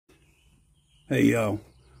Hey y'all,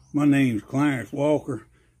 my name's Clarence Walker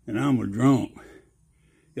and I'm a drunk.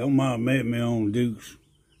 Y'all might have met me on Duke's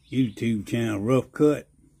YouTube channel, Rough Cut.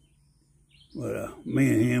 But me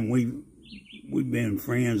and him, we've been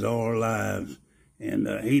friends all our lives. And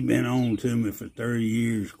he been on to me for 30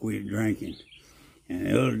 years, quit drinking. And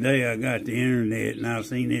the other day I got the internet and I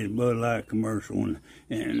seen this Bud Light commercial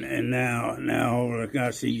and now I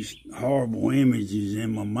got these horrible images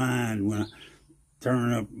in my mind when I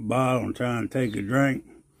turn up the bottle and try and take a drink.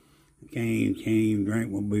 I can't even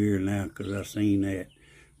drink my beer now because I seen that.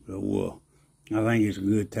 So I think it's a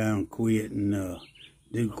good time to quit, and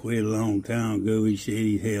Duke quit a long time ago. He said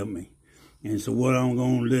he'd help me. And so what I'm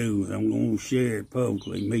going to do is I'm going to share it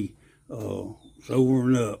publicly, me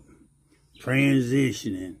sobering up,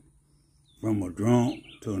 transitioning from a drunk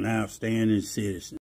to an outstanding citizen.